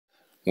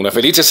Una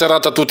felice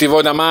serata a tutti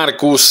voi da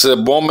Markus,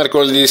 buon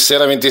mercoledì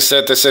sera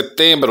 27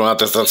 settembre,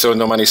 un'altra estrazione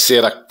domani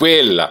sera,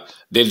 quella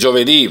del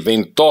giovedì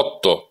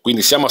 28,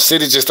 quindi siamo a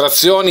 16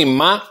 estrazioni,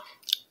 ma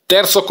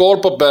terzo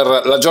colpo per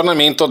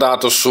l'aggiornamento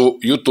dato su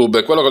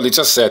YouTube, quello col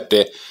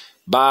 17,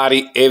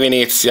 Bari e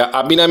Venezia,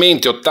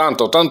 abbinamenti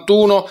 80,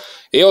 81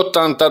 e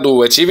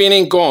 82, ci viene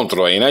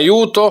incontro e in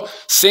aiuto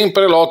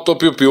sempre Lotto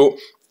più,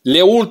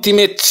 le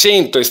ultime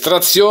 100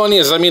 estrazioni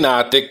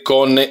esaminate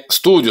con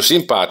studio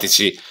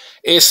simpatici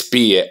e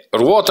spie,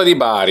 ruota di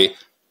Bari,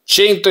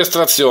 100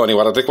 estrazioni,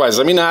 guardate qua,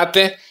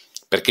 esaminate,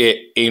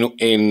 perché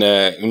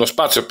in uno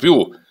spazio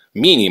più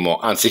minimo,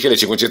 anziché le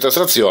 500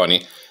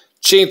 estrazioni,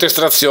 100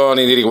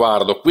 estrazioni di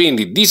riguardo,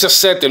 quindi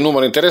 17 il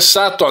numero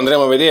interessato,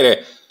 andremo a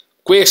vedere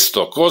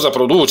questo cosa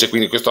produce,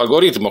 quindi questo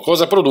algoritmo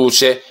cosa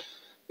produce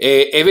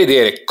e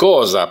vedere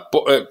cosa,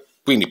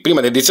 quindi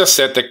prima del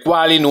 17,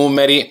 quali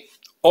numeri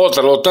oltre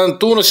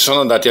all'81 si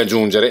sono andati ad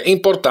aggiungere. È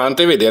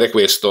importante vedere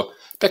questo,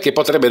 perché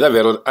potrebbe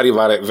davvero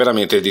arrivare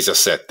veramente il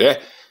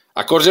 17.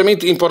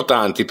 Accorgimenti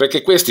importanti,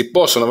 perché questi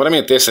possono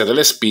veramente essere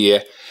delle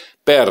spie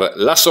per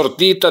la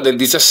sortita del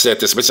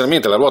 17,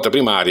 specialmente la ruota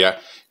primaria,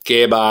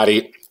 che è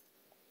Bari.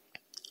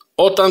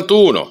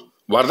 81,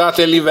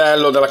 guardate il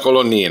livello della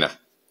colonnina.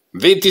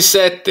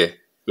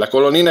 27, la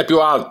colonnina è più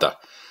alta.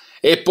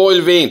 E poi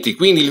il 20,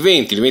 quindi il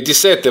 20, il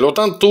 27 e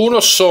l'81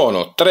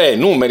 sono tre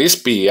numeri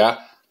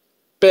spia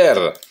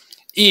per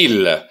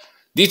il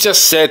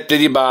 17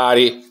 di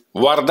Bari.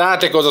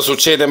 Guardate cosa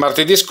succede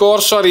martedì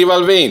scorso, arriva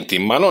il 20,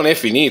 ma non è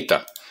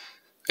finita.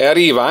 E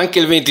arriva anche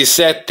il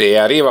 27 e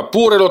arriva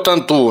pure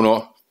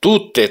l'81.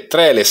 Tutte e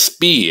tre le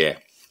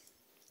spie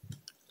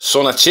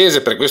sono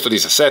accese per questo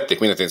 17,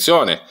 quindi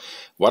attenzione.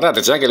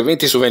 Guardate, c'è anche il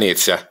 20 su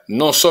Venezia.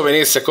 Non so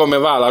Venezia come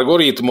va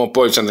l'algoritmo,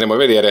 poi ci andremo a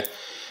vedere.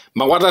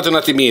 Ma guardate un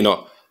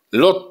attimino,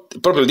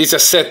 proprio il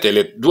 17,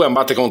 le due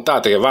ambate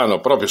contate che vanno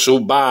proprio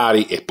su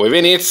Bari e poi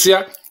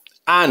Venezia,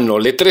 hanno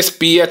le tre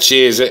spie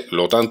accese,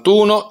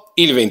 l'81,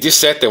 il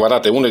 27,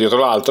 guardate uno dietro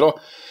l'altro,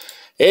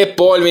 e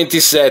poi il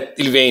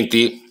 27, il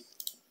 20.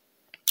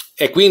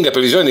 E quindi la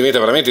previsione diventa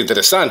veramente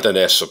interessante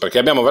adesso, perché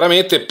abbiamo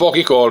veramente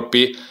pochi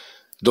colpi,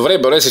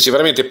 dovrebbero esserci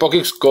veramente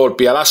pochi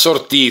colpi alla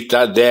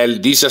sortita del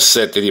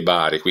 17 di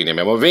Bari. Quindi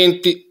abbiamo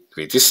 20,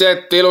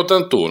 27 e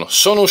l'81.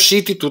 Sono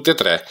usciti tutte e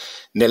tre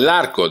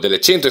nell'arco delle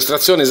 100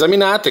 estrazioni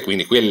esaminate,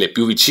 quindi quelle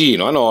più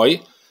vicino a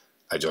noi,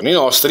 ai giorni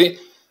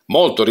nostri.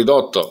 Molto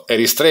ridotto e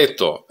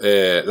ristretto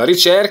la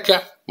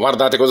ricerca.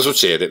 Guardate cosa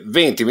succede,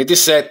 20,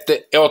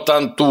 27 e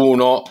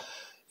 81.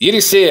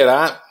 Ieri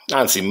sera,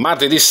 anzi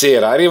martedì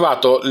sera, è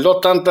arrivato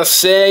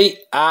l'86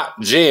 a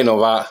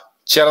Genova.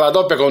 C'era la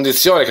doppia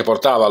condizione che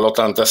portava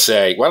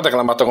all'86. Guarda che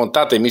l'ambata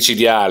contata è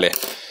micidiale.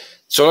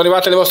 Sono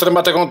arrivate le vostre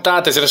ambate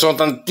contate, ce ne sono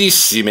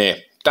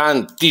tantissime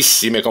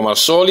come al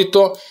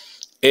solito.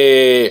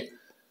 E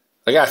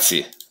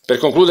ragazzi, per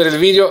concludere il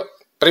video,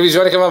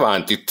 previsione che va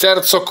avanti,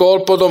 terzo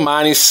colpo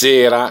domani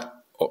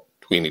sera,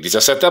 quindi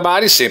 17 a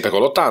Bari, sempre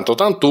con l'80,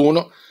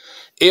 81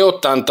 e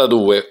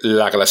 82,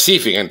 la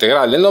classifica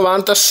integrale del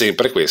 90,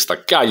 sempre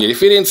questa, Cagliari,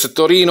 Firenze,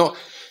 Torino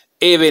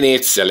e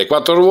Venezia, le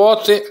quattro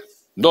ruote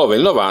dove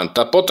il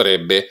 90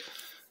 potrebbe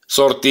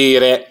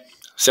sortire.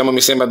 Siamo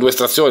mi sembra a due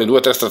o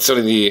tre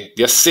estrazioni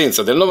di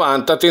assenza del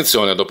 90,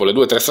 attenzione, dopo le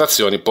 2 o 3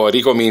 estrazioni poi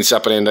ricomincia a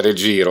prendere il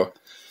giro.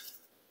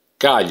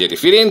 Cagliari,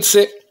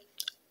 Firenze,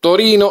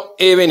 Torino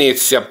e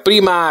Venezia,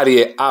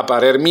 primarie a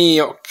parer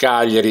mio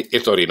Cagliari e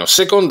Torino,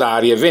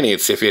 secondarie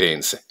Venezia e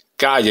Firenze.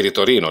 Cagliari,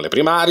 Torino le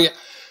primarie,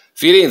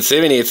 Firenze e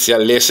Venezia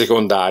le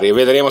secondarie.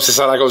 Vedremo se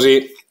sarà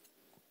così.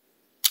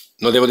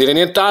 Non devo dire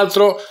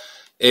nient'altro,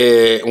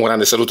 un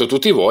grande saluto a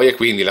tutti voi e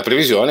quindi la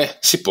previsione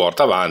si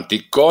porta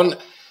avanti con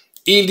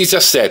il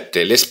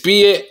 17, le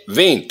spie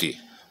 20,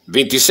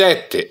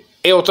 27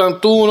 e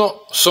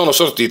 81 sono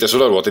sortite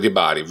sulle ruote di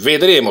Bari.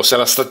 Vedremo se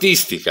la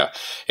statistica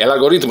e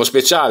l'algoritmo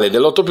speciale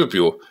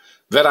dell'8++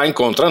 verrà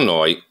incontro a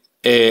noi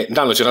e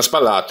dandoci una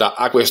spallata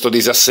a questo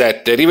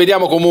 17.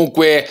 Rivediamo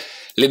comunque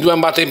le due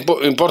ambate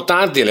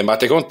importanti, le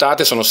ambate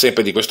contate sono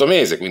sempre di questo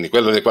mese, quindi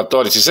quello del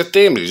 14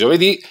 settembre, di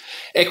giovedì,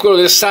 e quello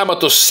del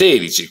sabato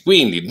 16,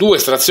 quindi 2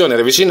 estrazioni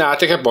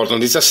ravvicinate che portano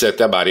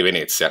 17 a Bari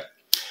Venezia.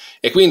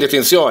 E quindi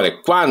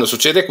attenzione, quando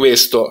succede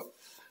questo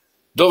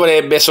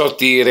dovrebbe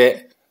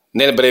sortire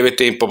nel breve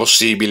tempo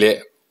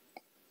possibile.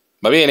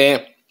 Va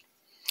bene?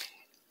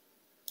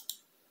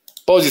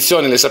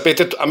 Posizioni le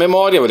sapete a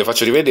memoria, ve le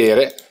faccio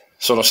rivedere,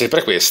 sono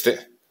sempre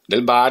queste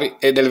del Bari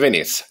e del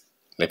Venezia.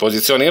 Le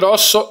posizioni in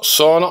rosso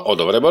sono o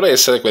dovrebbero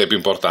essere quelle più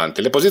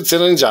importanti, le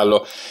posizioni in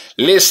giallo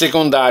le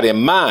secondarie,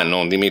 ma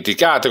non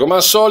dimenticate come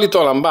al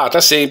solito l'ambata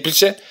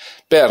semplice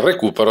per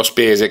recupero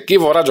spese. Chi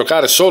vorrà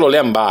giocare solo le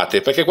ambate,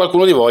 perché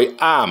qualcuno di voi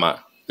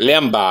ama le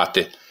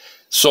ambate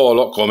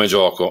solo come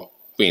gioco.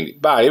 Quindi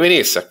Bari,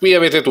 Venezia, qui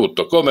avete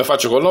tutto, come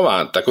faccio col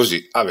 90,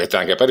 così avete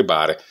anche per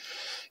Bari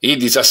il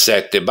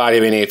 17, Bari e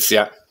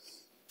Venezia.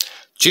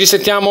 Ci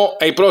risentiamo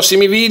ai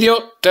prossimi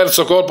video,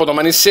 terzo colpo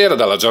domani sera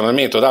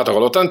dall'aggiornamento dato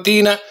con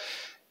l'80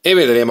 e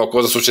vedremo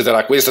cosa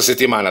succederà questa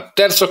settimana.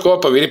 Terzo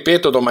colpo, vi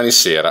ripeto, domani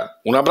sera.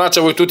 Un abbraccio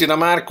a voi tutti da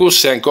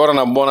Markus e ancora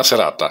una buona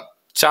serata.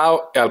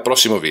 Ciao e al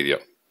prossimo video.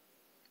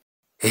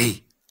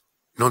 Ehi,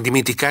 non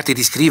dimenticarti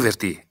di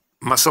iscriverti,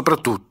 ma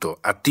soprattutto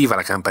attiva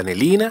la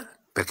campanellina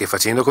perché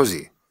facendo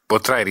così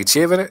potrai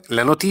ricevere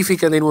la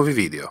notifica dei nuovi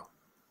video.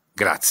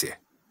 Grazie.